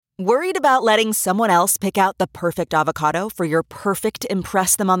Worried about letting someone else pick out the perfect avocado for your perfect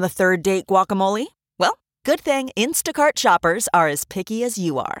impress them on the third date guacamole? Well, good thing Instacart shoppers are as picky as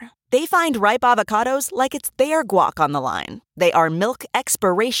you are. They find ripe avocados like it's their guac on the line. They are milk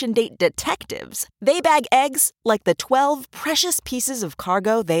expiration date detectives. They bag eggs like the 12 precious pieces of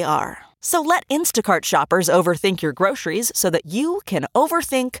cargo they are. So let Instacart shoppers overthink your groceries so that you can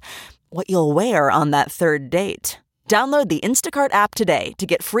overthink what you'll wear on that third date. Download the Instacart app today to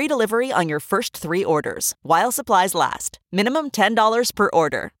get free delivery on your first 3 orders, while supplies last. Minimum $10 per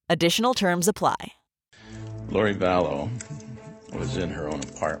order. Additional terms apply. Lori Vallow was in her own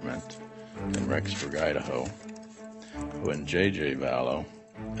apartment in Rexburg, Idaho, when J.J. Vallow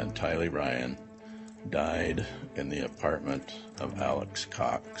and Tylee Ryan died in the apartment of Alex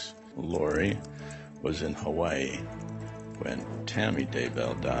Cox. Lori was in Hawaii when Tammy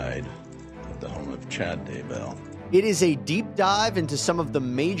Daybell died at the home of Chad Daybell. It is a deep dive into some of the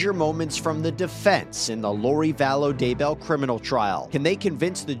major moments from the defense in the Lori Vallow Daybell criminal trial. Can they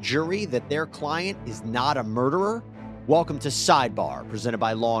convince the jury that their client is not a murderer? Welcome to Sidebar, presented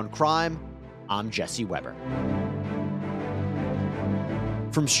by Law and Crime. I'm Jesse Weber.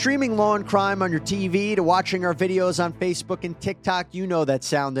 From streaming Law and Crime on your TV to watching our videos on Facebook and TikTok, you know that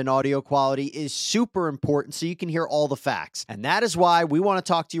sound and audio quality is super important so you can hear all the facts. And that is why we want to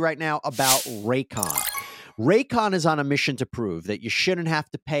talk to you right now about Raycon. Raycon is on a mission to prove that you shouldn't have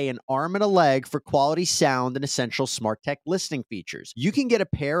to pay an arm and a leg for quality sound and essential smart tech listening features. You can get a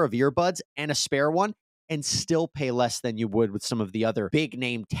pair of earbuds and a spare one and still pay less than you would with some of the other big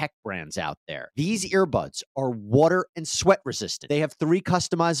name tech brands out there. These earbuds are water and sweat resistant. They have 3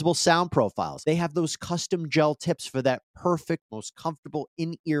 customizable sound profiles. They have those custom gel tips for that perfect, most comfortable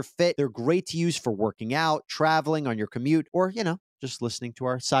in-ear fit. They're great to use for working out, traveling, on your commute, or, just listening to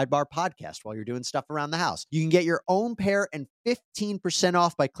our Sidebar podcast while you're doing stuff around the house. You can get your own pair and 15%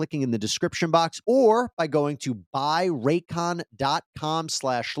 off by clicking in the description box or by going to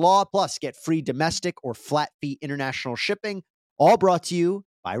buyraycon.com/law. Plus, get free domestic or flat fee international shipping, all brought to you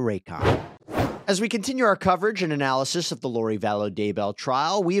by Raycon. As we continue our coverage and analysis of the Lori Vallow Daybell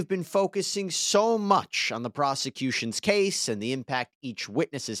trial, we have been focusing so much on the prosecution's case and the impact each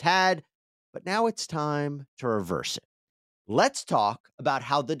witness has had, but now it's time to reverse it. Let's talk about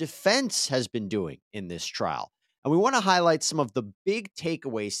how the defense has been doing in this trial. And we want to highlight some of the big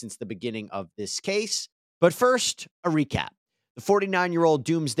takeaways since the beginning of this case. But first, a recap. The 49-year-old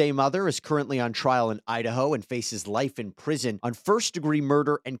Doomsday mother is currently on trial in Idaho and faces life in prison on first-degree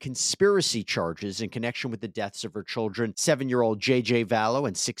murder and conspiracy charges in connection with the deaths of her children, 7-year-old J.J. Vallow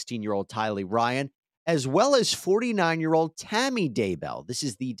and 16-year-old Tylee Ryan, as well as 49-year-old Tammy Daybell. This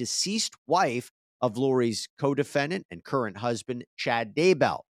is the deceased wife of Lori's co-defendant and current husband, Chad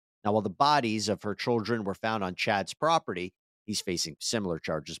Daybell. Now, while the bodies of her children were found on Chad's property, he's facing similar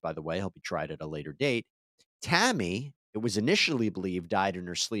charges, by the way. He'll be tried at a later date. Tammy, it was initially believed, died in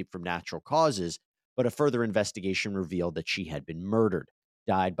her sleep from natural causes, but a further investigation revealed that she had been murdered,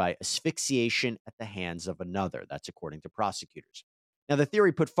 died by asphyxiation at the hands of another. That's according to prosecutors. Now, the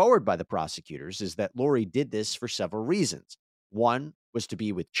theory put forward by the prosecutors is that Lori did this for several reasons. One was to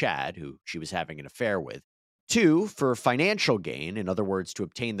be with Chad, who she was having an affair with. 2, for financial gain, in other words, to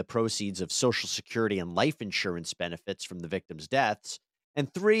obtain the proceeds of Social Security and life insurance benefits from the victims' deaths.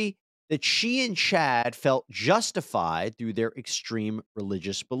 And 3, that she and Chad felt justified through their extreme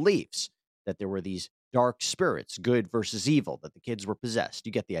religious beliefs, that there were these dark spirits, good versus evil, that the kids were possessed.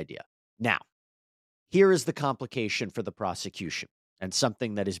 You get the idea. Now, here is the complication for the prosecution, and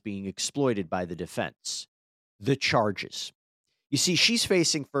something that is being exploited by the defense: the charges. You see, she's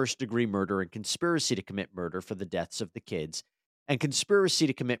facing first-degree murder and conspiracy to commit murder for the deaths of the kids and conspiracy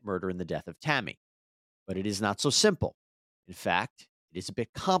to commit murder in the death of Tammy. But it is not so simple. In fact, it is a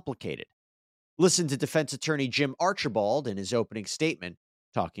bit complicated. Listen to defense attorney Jim Archibald in his opening statement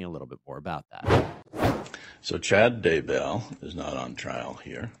talking a little bit more about that. So Chad Daybell is not on trial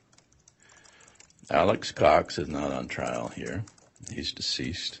here. Alex Cox is not on trial here. He's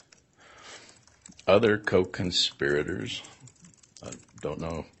deceased. Other co-conspirators, I don't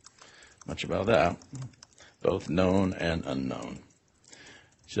know much about that, both known and unknown.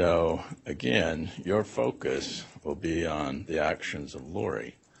 So, again, your focus will be on the actions of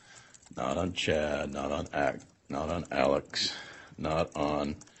Lori, not on Chad, not on Alex, not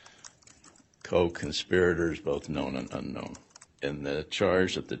on co-conspirators, both known and unknown. And the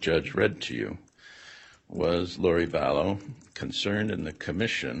charge that the judge read to you was Lori Vallow concerned in the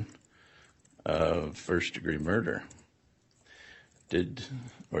commission of first-degree murder. Did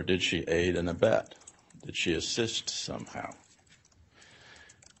she aid and abet? Did she assist somehow?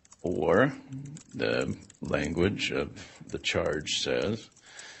 Or the language of the charge says,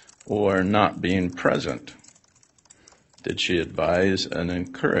 or not being present? Did she advise and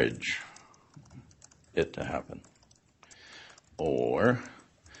encourage it to happen? Or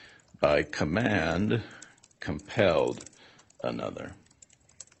by command compelled another?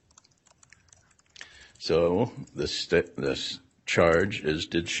 So this charge is,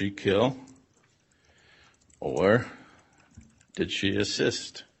 did she kill? Or did she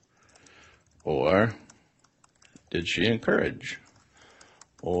assist? Or did she encourage?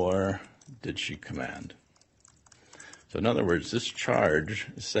 Or did she command? So in other words, this charge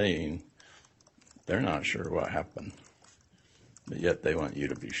is saying they're not sure what happened, but yet they want you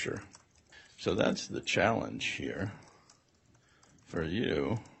to be sure. So that's the challenge here for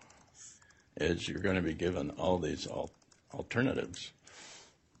you, is you're going to be given all these alternatives,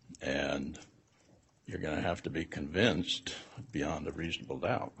 and you're going to have to be convinced beyond a reasonable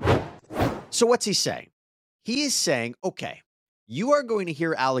doubt. So what's he saying? He is saying, okay, you are going to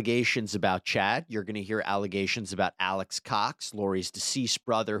hear allegations about Chad. You're going to hear allegations about Alex Cox, Lori's deceased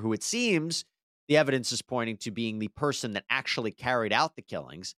brother, who it seems the evidence is pointing to being the person that actually carried out the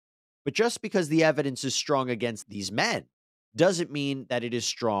killings. But just because the evidence is strong against these men doesn't mean that it is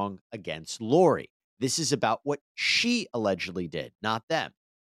strong against Lori. This is about what she allegedly did, not them.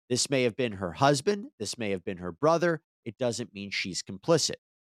 This may have been her husband. This may have been her brother. It doesn't mean she's complicit.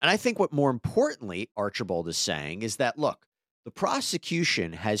 And I think what more importantly Archibald is saying is that, look, the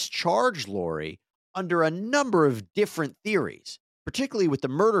prosecution has charged Lori under a number of different theories, particularly with the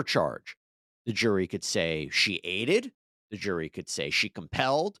murder charge. The jury could say she aided. The jury could say she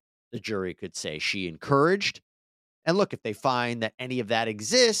compelled. The jury could say she encouraged. And look, if they find that any of that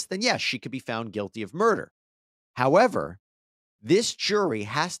exists, then yes, she could be found guilty of murder. However, this jury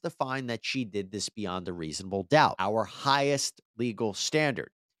has to find that she did this beyond a reasonable doubt, our highest legal standard.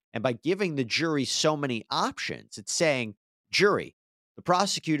 And by giving the jury so many options, it's saying, jury, the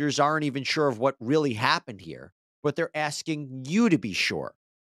prosecutors aren't even sure of what really happened here, but they're asking you to be sure.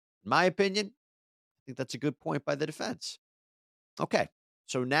 In my opinion, I think that's a good point by the defense. Okay,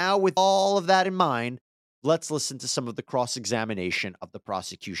 so now with all of that in mind, let's listen to some of the cross-examination of the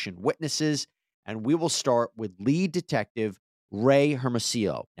prosecution witnesses, and we will start with lead detective Ray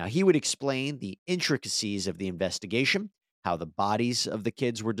Hermosillo. Now, he would explain the intricacies of the investigation, how the bodies of the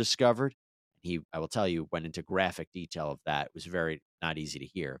kids were discovered. I will tell you, went into graphic detail of that. It was very not easy to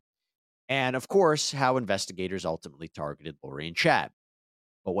hear. And of course, how investigators ultimately targeted Lori and Chad.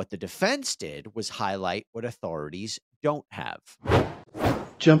 But what the defense did was highlight what authorities don't have.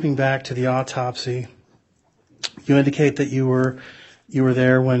 Jumping back to the autopsy, you indicate that you were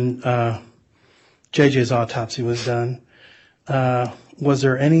there when JJ's autopsy was done. Was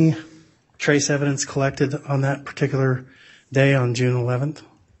there any trace evidence collected on that particular day on June 11th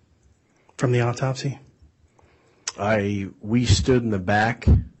from the autopsy? We stood in the back.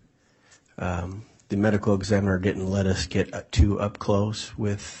 The medical examiner didn't let us get too up close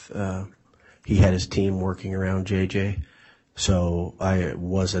with, he had his team working around JJ. So I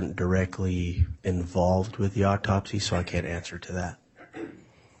wasn't directly involved with the autopsy, so I can't answer to that.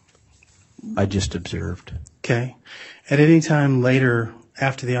 I just observed. Okay. At any time later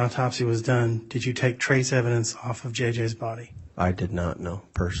after the autopsy was done, did you take trace evidence off of JJ's body? I did not know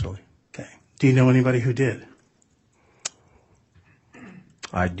personally. Okay. Do you know anybody who did?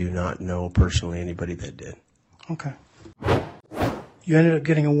 I do not know personally anybody that did. Okay. You ended up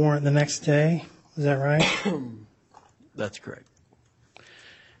getting a warrant the next day, is that right? That's correct.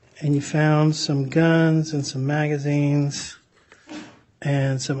 And you found some guns and some magazines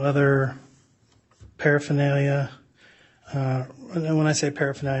and some other paraphernalia. And when I say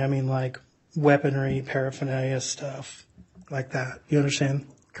paraphernalia, I mean like weaponry, paraphernalia stuff like that. You understand?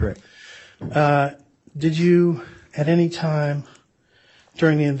 Correct. Did you, at any time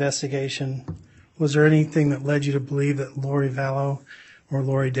during the investigation, was there anything that led you to believe that Lori Vallow or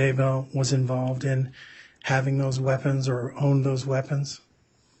Lori Daybell was involved in having those weapons or owned those weapons?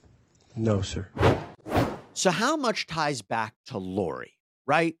 No, sir. So how much ties back to Lori,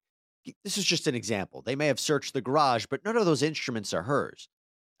 right? This is just an example. They may have searched the garage, but none of those instruments are hers.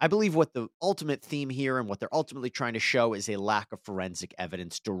 I believe what the ultimate theme here and what they're ultimately trying to show is a lack of forensic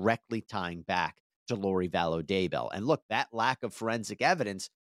evidence directly tying back to Lori Vallow Daybell. And look, that lack of forensic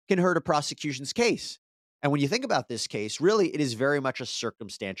evidence can hurt a prosecution's case. And when you think about this case, really, it is very much a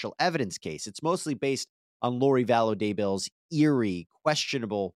circumstantial evidence case. It's mostly based on Lori Vallow Daybell's eerie,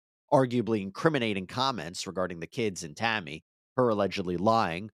 questionable, arguably incriminating comments regarding the kids and Tammy, her allegedly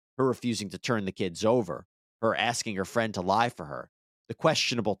lying, her refusing to turn the kids over, her asking her friend to lie for her, the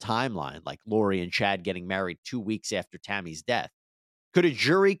questionable timeline, like Lori and Chad getting married 2 weeks after Tammy's death. Could a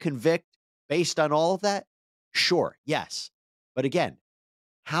jury convict based on all of that? Sure, yes. But again,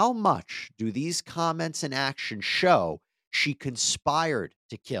 How much do these comments and actions show she conspired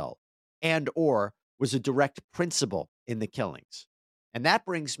to kill and or was a direct principal in the killings? And that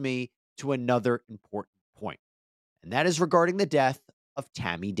brings me to another important point, and that is regarding the death of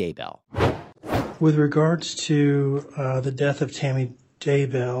Tammy Daybell. With regards to the death of Tammy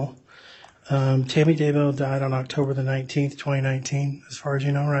Daybell, Tammy Daybell died on October the 19th, 2019, as far as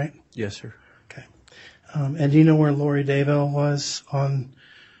you know, right? Yes, sir. Okay. And do you know where Lori Daybell was on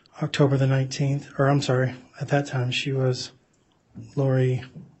October the 19th? Or I'm sorry, at that time she was Lori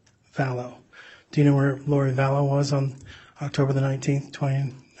Vallow. Do you know where Lori Vallow was on October the 19th,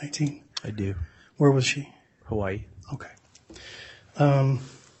 2019? I do. Where was she? Hawaii. Okay.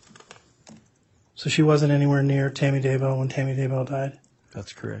 So she wasn't anywhere near Tammy Daybell when Tammy Daybell died?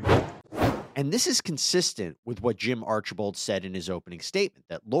 That's correct. And this is consistent with what Jim Archibald said in his opening statement,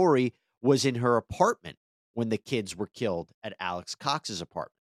 that Lori was in her apartment when the kids were killed at Alex Cox's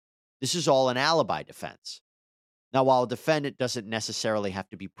apartment. This is all an alibi defense. Now, while a defendant doesn't necessarily have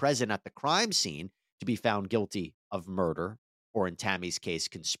to be present at the crime scene to be found guilty of murder, or in Tammy's case,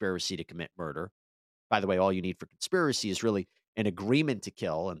 conspiracy to commit murder. By the way, all you need for conspiracy is really an agreement to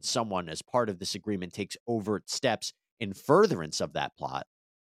kill, and someone as part of this agreement takes overt steps in furtherance of that plot.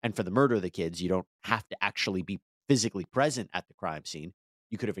 And for the murder of the kids, you don't have to actually be physically present at the crime scene.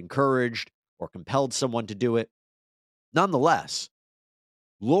 You could have encouraged or compelled someone to do it. Nonetheless,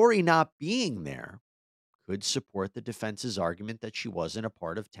 Lori not being there could support the defense's argument that she wasn't a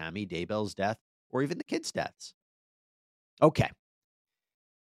part of Tammy Daybell's death or even the kids' deaths. Okay.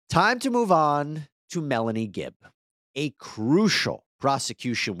 Time to move on to Melanie Gibb, a crucial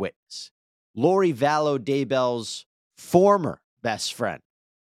prosecution witness. Lori Vallow Daybell's former best friend.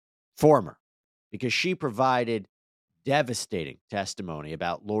 Former, because she provided devastating testimony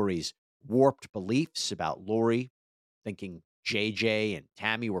about Lori's warped beliefs, about Lori thinking JJ and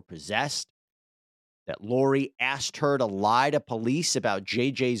Tammy were possessed, that Lori asked her to lie to police about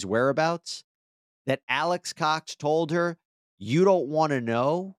JJ's whereabouts, that Alex Cox told her, "You don't want to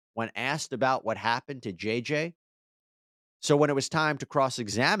know," when asked about what happened to JJ. So when it was time to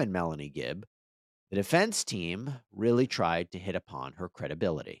cross-examine Melanie Gibb, the defense team really tried to hit upon her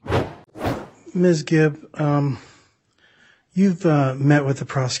credibility. Ms. Gibb, you've met with the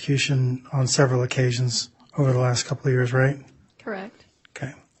prosecution on several occasions over the last couple of years, right? Correct.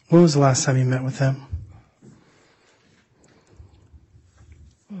 Okay. When was the last time you met with them?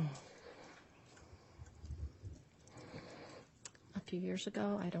 A few years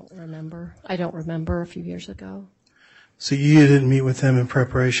ago. I don't remember a few years ago. So you didn't meet with them in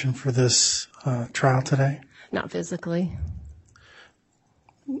preparation for this trial today? Not physically.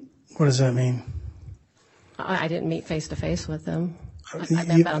 What does that mean? I didn't meet face-to-face with them. I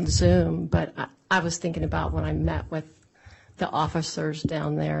met on Zoom, but I was thinking about when I met with the officers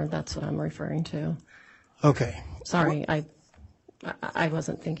down there. That's what I'm referring to. Okay. Sorry, I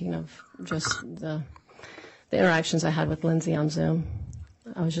wasn't thinking of just the interactions I had with Lindsay on Zoom.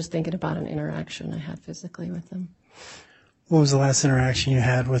 I was just thinking about an interaction I had physically with them. What was the last interaction you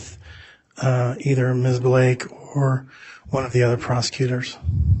had with either Ms. Blake or one of the other prosecutors?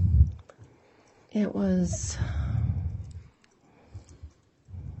 It was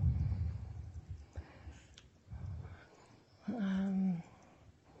trying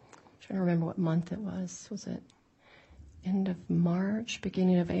to remember what month it was. Was it end of March,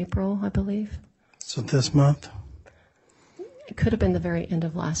 beginning of April, I believe? So this month? It could have been the very end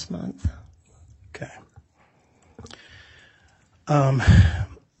of last month. Okay.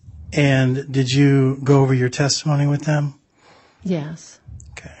 And did you go over your testimony with them? Yes.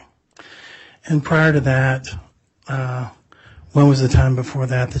 Okay. And prior to that, when was the time before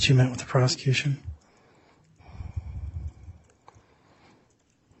that you met with the prosecution?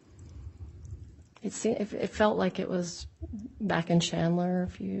 It felt like it was back in Chandler,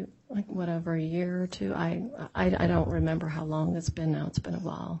 a year or two. I don't remember how long it's been now. It's been a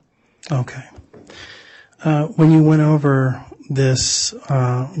while. Okay. When you went over this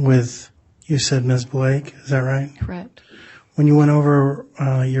with, you said Ms. Blake, is that right? Correct. When you went over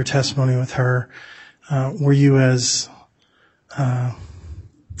your testimony with her, were you as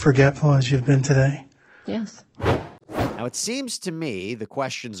forgetful as you've been today? Yes. Now, it seems to me the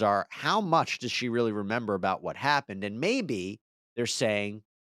questions are, how much does she really remember about what happened? And maybe they're saying,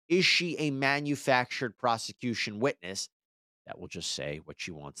 is she a manufactured prosecution witness that will just say what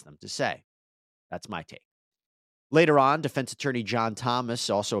she wants them to say? That's my take. Later on, defense attorney John Thomas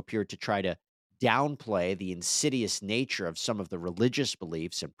also appeared to try to downplay the insidious nature of some of the religious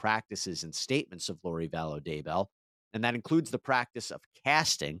beliefs and practices and statements of Lori Vallow Daybell, and that includes the practice of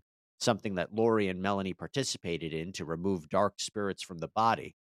casting something that Lori and Melanie participated in to remove dark spirits from the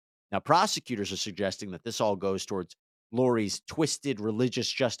body. Now, prosecutors are suggesting that this all goes towards Lori's twisted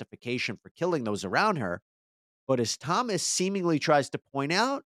religious justification for killing those around her. But as Thomas seemingly tries to point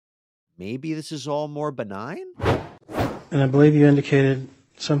out, maybe this is all more benign? And I believe you indicated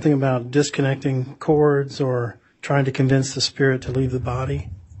something about disconnecting cords or trying to convince the spirit to leave the body.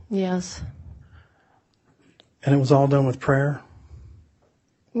 Yes. And it was all done with prayer?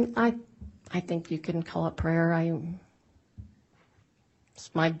 I think you can call it prayer.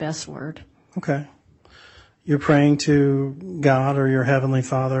 It's my best word. Okay. You're praying to God or your Heavenly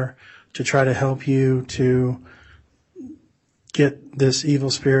Father to try to help you to get this evil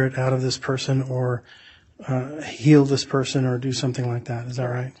spirit out of this person or heal this person or do something like that. Is that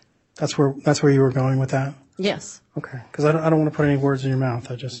right? That's where you were going with that? Yes. Okay. Because I don't want to put any words in your mouth.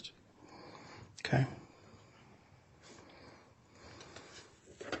 Okay.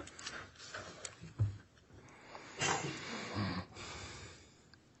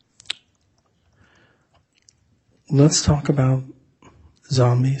 Let's talk about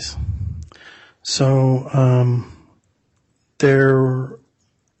zombies. So,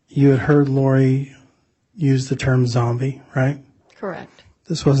 you had heard Lori use the term zombie, right? Correct.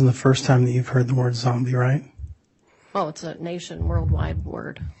 This wasn't the first time that you've heard the word zombie, right? Oh, it's a worldwide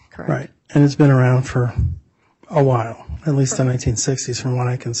word. Correct. Right. And it's been around for a while, at least the 1960s from what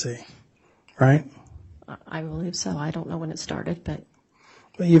I can see, right? I believe so. I don't know when it started, but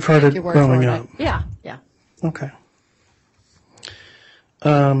you've heard it growing up. Yeah. Okay.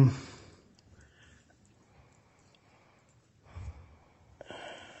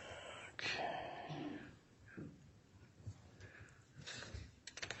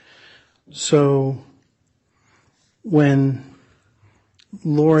 So when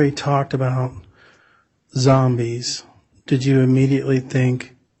Lori talked about zombies, did you immediately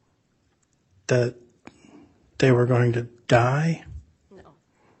think that they were going to die?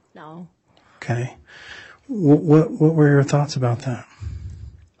 No. Okay. What were your thoughts about that?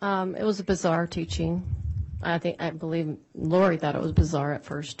 It was a bizarre teaching. I believe Lori thought it was bizarre at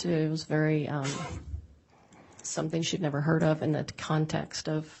first too. It was very something she'd never heard of in the context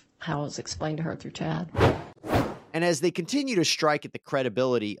of how it was explained to her through Chad. And as they continue to strike at the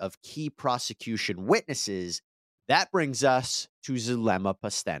credibility of key prosecution witnesses, that brings us to Zulema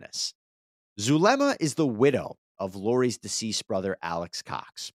Pastenis. Zulema is the widow of Lori's deceased brother, Alex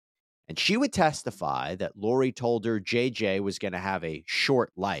Cox. And she would testify that Lori told her JJ was going to have a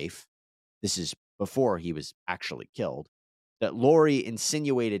short life. This is before he was actually killed. That Lori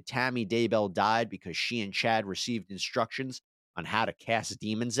insinuated Tammy Daybell died because she and Chad received instructions on how to cast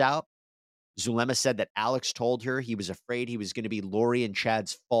demons out. Zulema said that Alex told her he was afraid he was going to be Lori and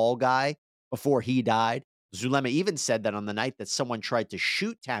Chad's fall guy before he died. Zulema even said that on the night that someone tried to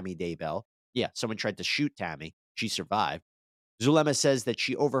shoot Tammy Daybell, someone tried to shoot Tammy, she survived. Zulema says that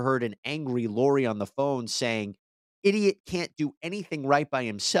she overheard an angry Lori on the phone saying, "Idiot can't do anything right by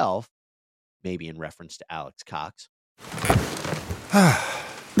himself," maybe in reference to Alex Cox.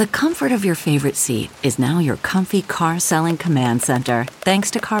 The comfort of your favorite seat is now your comfy car-selling command center,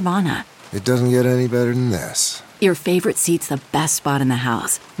 thanks to Carvana. It doesn't get any better than this. Your favorite seat's the best spot in the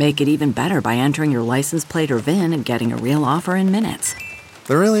house. Make it even better by entering your license plate or VIN and getting a real offer in minutes.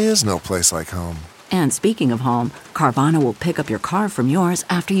 There really is no place like home. And speaking of home, Carvana will pick up your car from yours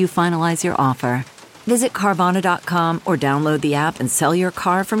after you finalize your offer. Visit Carvana.com or download the app and sell your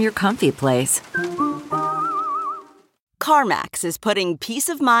car from your comfy place. CarMax is putting peace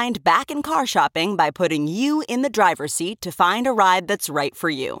of mind back in car shopping by putting you in the driver's seat to find a ride that's right for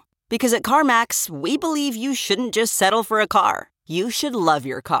you. Because at CarMax, we believe you shouldn't just settle for a car. You should love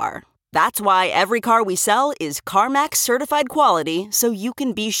your car. That's why every car we sell is CarMax certified quality, so you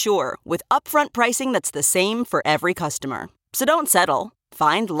can be sure with upfront pricing that's the same for every customer. So don't settle.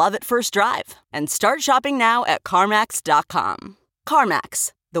 Find love at first drive and start shopping now at CarMax.com.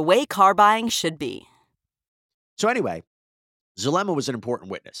 CarMax, the way car buying should be. So anyway, Zulema was an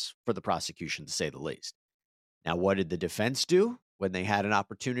important witness for the prosecution, to say the least. Now, what did the defense do when they had an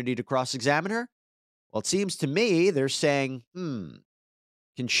opportunity to cross-examine her? Well, it seems to me they're saying,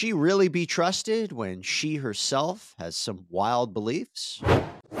 can she really be trusted when she herself has some wild beliefs?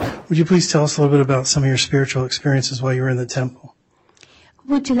 Would you please tell us a little bit about some of your spiritual experiences while you were in the temple?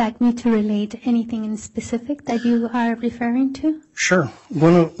 Would you like me to relate anything in specific that you are referring to? Sure.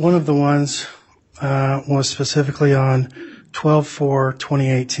 One of the ones was specifically on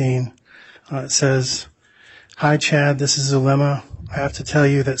 12/4/2018. It says, "Hi, Chad, this is Zulema. I have to tell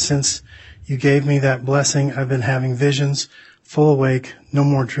you that since you gave me that blessing, I've been having visions, full awake, no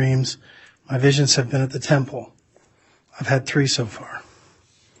more dreams. My visions have been at the temple. I've had 3 so far."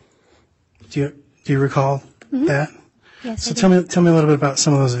 Do you recall that? Yes. So tell me a little bit about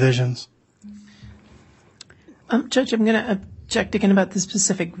some of those visions. Judge, I'm going to object again about the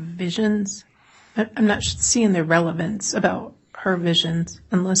specific visions. I'm not seeing the relevance about her visions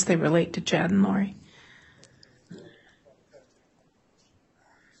unless they relate to Chad and Lori.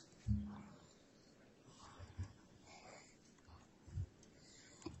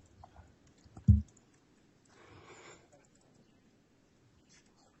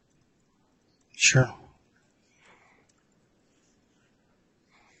 Sure.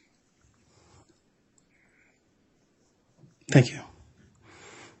 Thank you.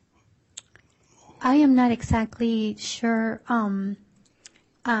 I am not exactly sure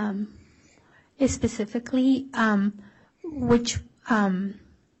specifically which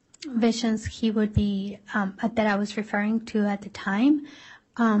visions he would be that I was referring to at the time.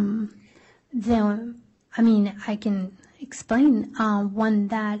 I can explain one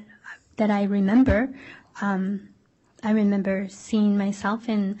that I remember. I remember seeing myself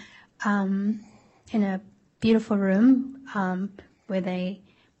in a beautiful room with a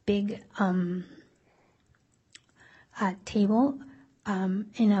big table,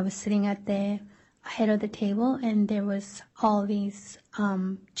 and I was sitting at the head of the table, and there was all these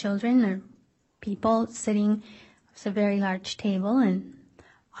children or people sitting. It was a very large table, and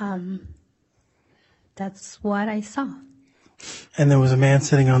that's what I saw. And there was a man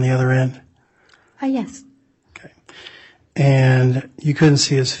sitting on the other end? Yes. Okay. And you couldn't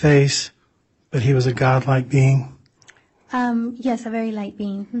see his face, but he was a godlike being? Yes, a very light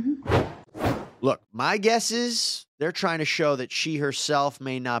being. Mm-hmm. Look, my guess is they're trying to show that she herself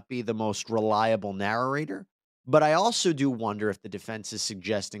may not be the most reliable narrator, but I also do wonder if the defense is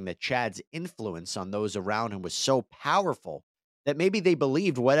suggesting that Chad's influence on those around him was so powerful that maybe they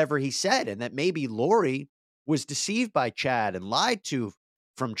believed whatever he said, and that maybe Lori was deceived by Chad and lied to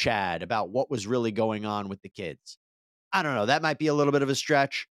from Chad about what was really going on with the kids. I don't know. That might be a little bit of a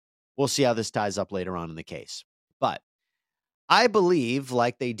stretch. We'll see how this ties up later on in the case. But I believe,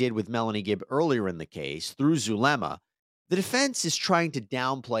 like they did with Melanie Gibb earlier in the case, through Zulema, the defense is trying to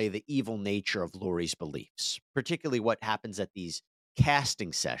downplay the evil nature of Lori's beliefs, particularly what happens at these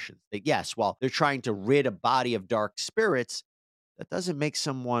casting sessions. That, yes, while they're trying to rid a body of dark spirits, that doesn't make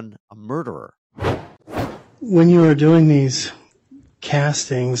someone a murderer. When you were doing these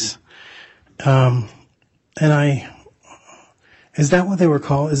castings, is that what they were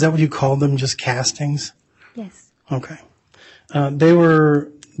called? Is that what you called them, just castings? Yes. Okay. They were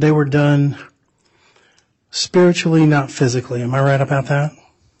done spiritually, not physically. Am I right about that?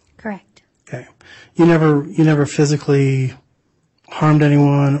 Correct. Okay. You never physically harmed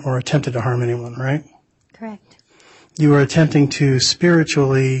anyone or attempted to harm anyone, right? Correct. You were attempting to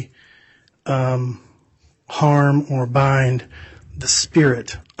spiritually harm or bind the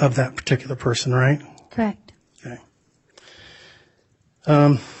spirit of that particular person, right? Correct. Okay.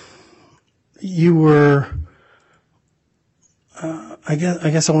 You were, I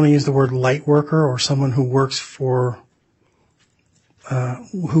guess I want to use the word light worker, or someone who works for,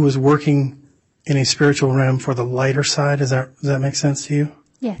 who was working in a spiritual realm for the lighter side. Does that make sense to you?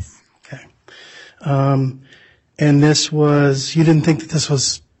 Yes. Okay. And you didn't think that this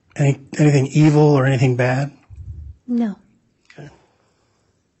was anything evil or anything bad? No. Okay.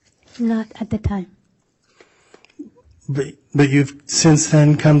 Not at the time. But you've since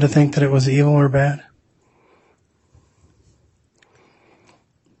then come to think that it was evil or bad?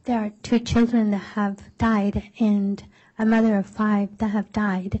 There are 2 children that have died and a mother of 5 that have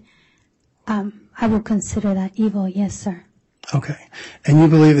died. I will consider that evil, yes, sir. Okay. And you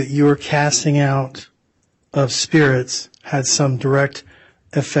believe that your casting out of spirits had some direct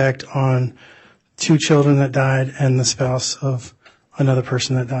effect on 2 children that died and the spouse of another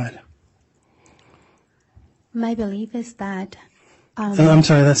person that died? My belief is that... I'm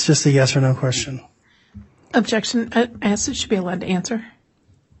sorry, that's just a yes or no question. Objection. Acid should be allowed to answer.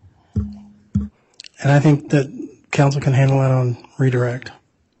 And I think that counsel can handle that on redirect.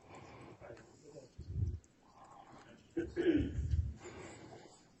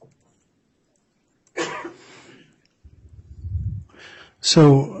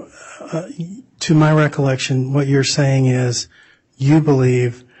 So, to my recollection, what you're saying is you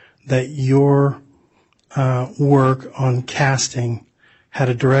believe that your work on casting had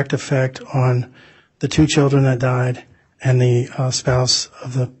a direct effect on the 2 children that died and the spouse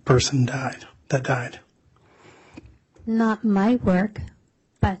of the person that died. Not my work,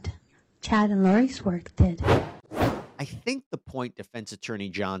 but Chad and Lori's work did. I think the point defense attorney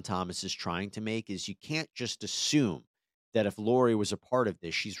John Thomas is trying to make is you can't just assume that if Lori was a part of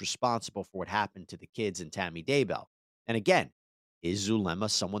this, she's responsible for what happened to the kids and Tammy Daybell. And again, Is Zulema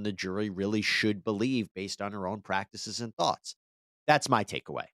someone the jury really should believe based on her own practices and thoughts? That's my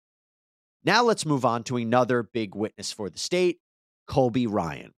takeaway. Now let's move on to another big witness for the state, Colby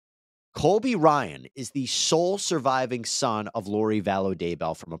Ryan. Colby Ryan is the sole surviving son of Lori Vallow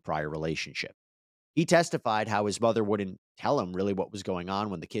Daybell from a prior relationship. He testified how his mother wouldn't tell him really what was going on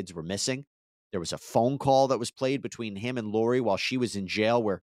when the kids were missing. There was a phone call that was played between him and Lori while she was in jail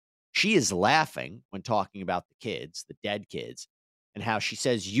where she is laughing when talking about the kids, the dead kids, and how she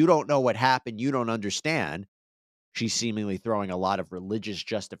says, "You don't know what happened. You don't understand." She's seemingly throwing a lot of religious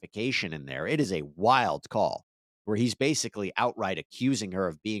justification in there. It is a wild call where he's basically outright accusing her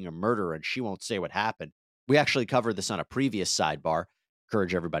of being a murderer and she won't say what happened. We actually covered this on a previous sidebar.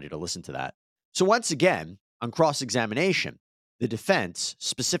 Encourage everybody to listen to that. So once again, on cross-examination, the defense,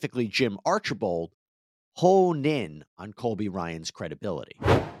 specifically Jim Archibald, honed in on Colby Ryan's credibility.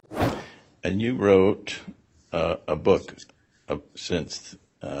 And you wrote a book since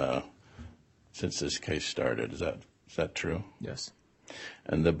this case started. Is that true? Yes.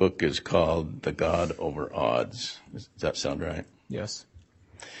 And the book is called The God Over Odds. Does that sound right? Yes.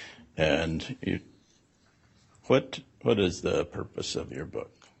 And what is the purpose of your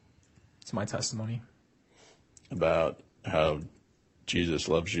book? It's my testimony. About how Jesus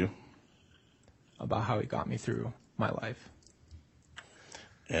loves you? About how he got me through my life.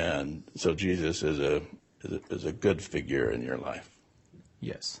 And so Jesus is a good figure in your life?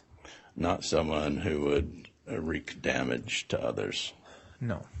 Yes. Not someone who would wreak damage to others?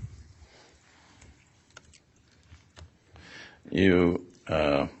 No. You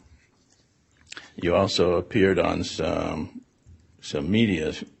also appeared on some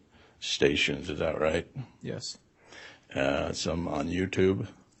media stations, is that right? Yes. Some on YouTube?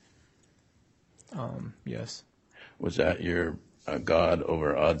 Yes. Was that your God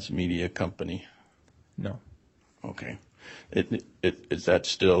Over Odds media company? No. Okay. Is that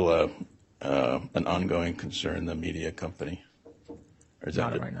still an ongoing concern, the media company? Or is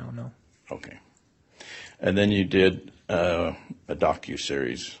Not that right now, no. Okay. And then you did a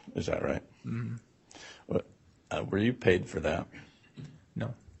docu-series, is that right? Mm-hmm. Were you paid for that?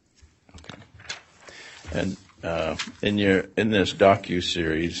 No. Okay. And in this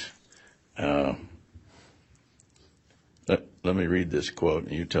docu-series, let me read this quote,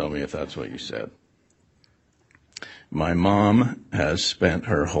 and you tell me if that's what you said. "My mom has spent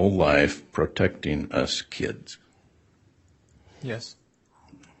her whole life protecting us kids. Yes.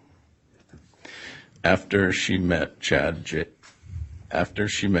 After she met Chad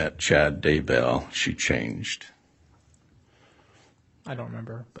Daybell, she changed." I don't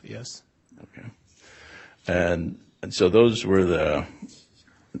remember, but yes. Okay. And so those were the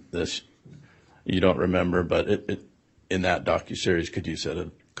you don't remember, but it in that docuseries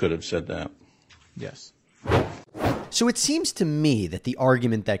could have said that. Yes. So it seems to me that the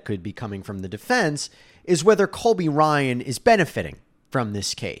argument that could be coming from the defense is whether Colby Ryan is benefiting from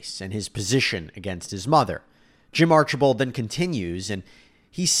this case and his position against his mother. Jim Archibald then continues, and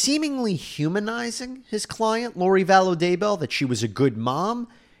he's seemingly humanizing his client, Lori Vallow Daybell, that she was a good mom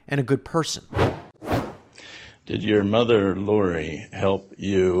and a good person. Did your mother, Lori, help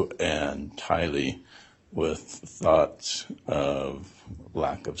you and Tylee with thoughts of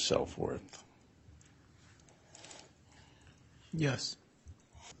lack of self-worth? Yes.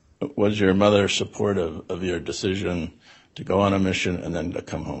 Was your mother supportive of your decision to go on a mission and then to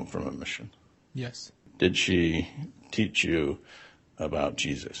come home from a mission? Yes. Did she teach you about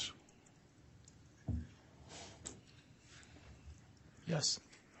Jesus? Yes.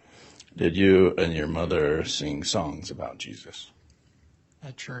 Did you and your mother sing songs about Jesus?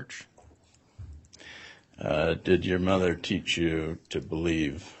 At church. Did your mother teach you to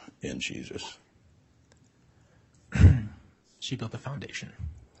believe in Jesus? She built the foundation.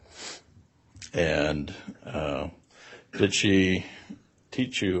 And did she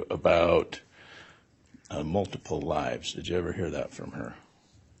teach you about multiple lives? Did you ever hear that from her?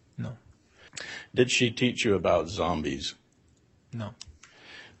 No. Did she teach you about zombies? No.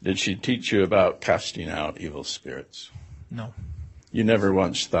 Did she teach you about casting out evil spirits? No. You never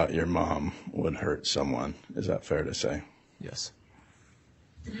once thought your mom would hurt someone. Is that fair to say? Yes.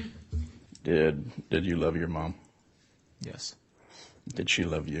 Did you love your mom? Yes. Did she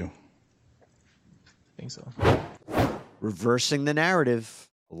love you? I think so. Reversing the narrative.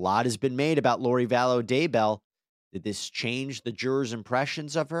 A lot has been made about Lori Vallow Daybell. Did this change the jurors'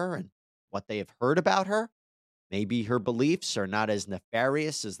 impressions of her and what they have heard about her? Maybe her beliefs are not as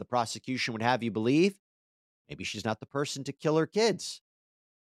nefarious as the prosecution would have you believe. Maybe she's not the person to kill her kids.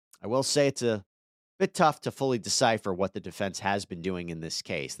 I will say it's a bit tough to fully decipher what the defense has been doing in this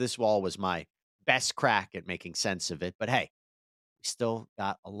case. This wall was my best crack at making sense of it. But hey, We still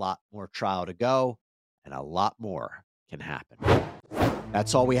got a lot more trial to go, and a lot more can happen.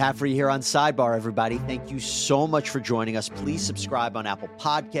 That's all we have for you here on Sidebar, everybody. Thank you so much for joining us. Please subscribe on Apple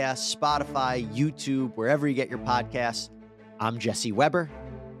Podcasts, Spotify, YouTube, wherever you get your podcasts. I'm Jesse Weber.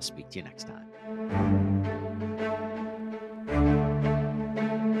 I'll speak to you next time.